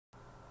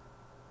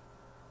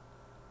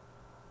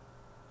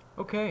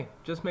Okay,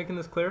 just making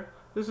this clear.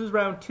 This is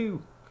round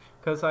two,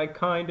 because I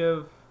kind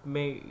of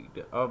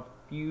made a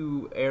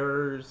few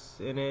errors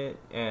in it,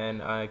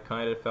 and I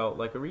kind of felt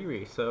like a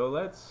re-re. So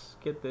let's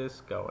get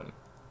this going.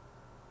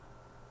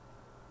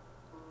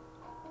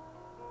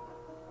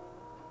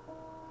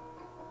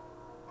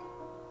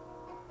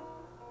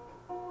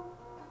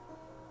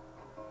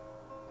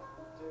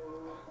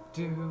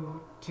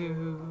 Do.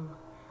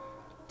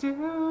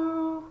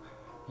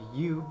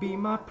 You be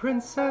my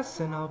princess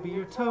and I'll be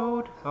your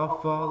toad.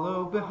 I'll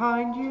follow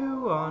behind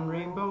you on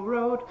Rainbow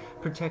Road.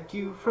 Protect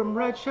you from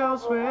red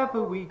shells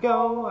wherever we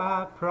go,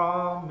 I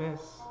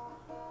promise.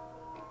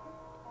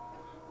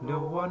 No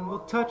one will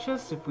touch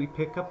us if we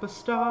pick up a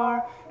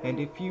star. And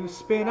if you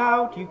spin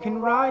out, you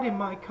can ride in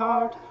my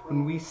cart.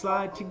 When we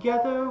slide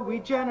together, we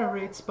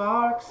generate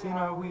sparks in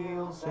our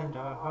wheels and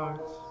our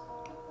hearts.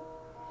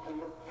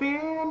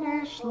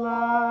 Finish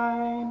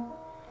line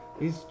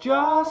is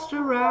just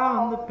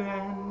around the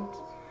bend.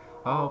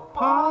 I'll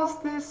pause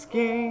this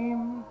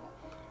game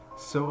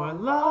so our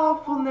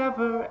love will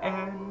never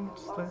end.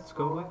 Let's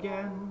go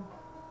again.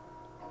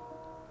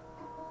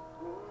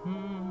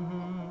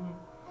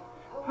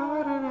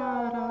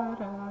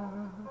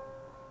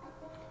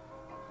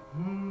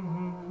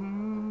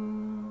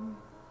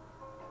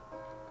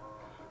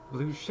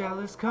 Blue shell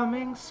is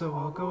coming, so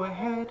I'll go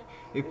ahead.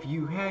 If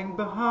you hang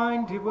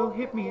behind, it will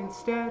hit me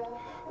instead.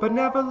 But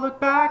never look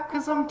back,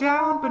 'cause I'm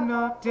down but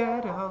not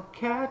dead. I'll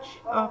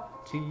catch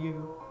up to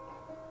you.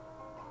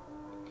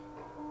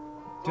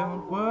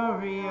 Don't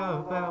worry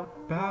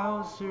about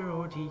Bowser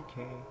or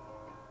DK.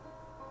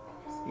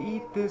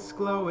 Eat this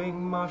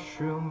glowing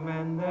mushroom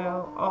and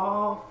they'll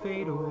all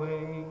fade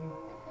away.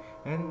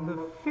 And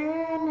the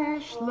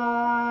finish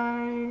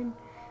line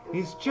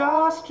is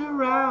just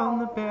around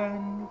the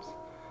bend.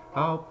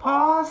 I'll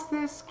pause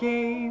this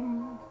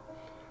game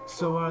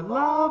so our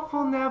love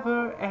will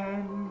never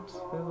end.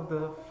 Till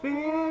the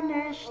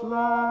finish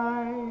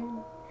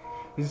line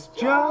is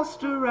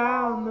just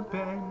around the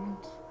bend.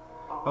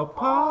 I'll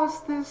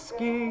pause this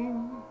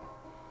game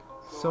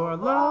so our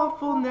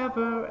love will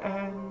never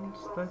end.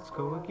 Let's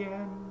go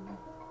again.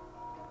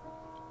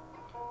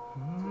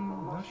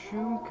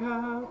 Mushroom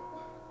cup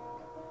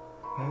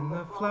and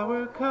the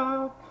flower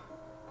cup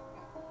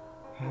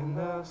and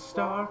the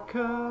star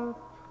cup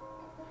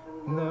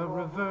and the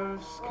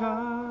reverse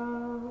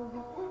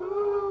cup.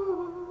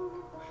 Ooh,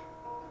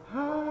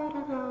 da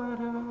da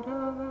da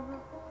da.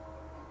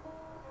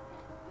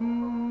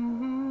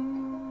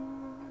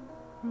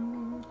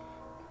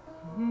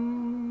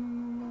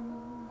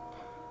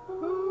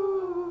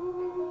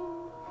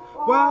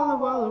 Walla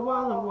walla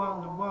walla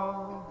walla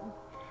walla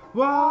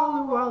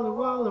walla walla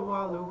walla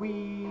walla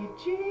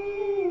Ouija.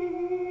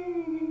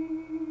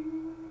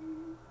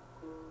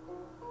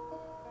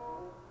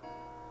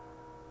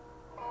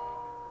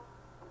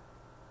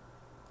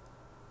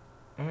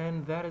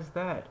 And that is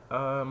that.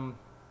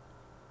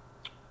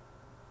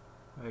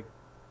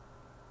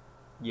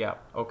 Yeah,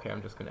 okay,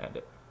 I'm just gonna end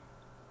it.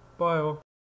 Bye all.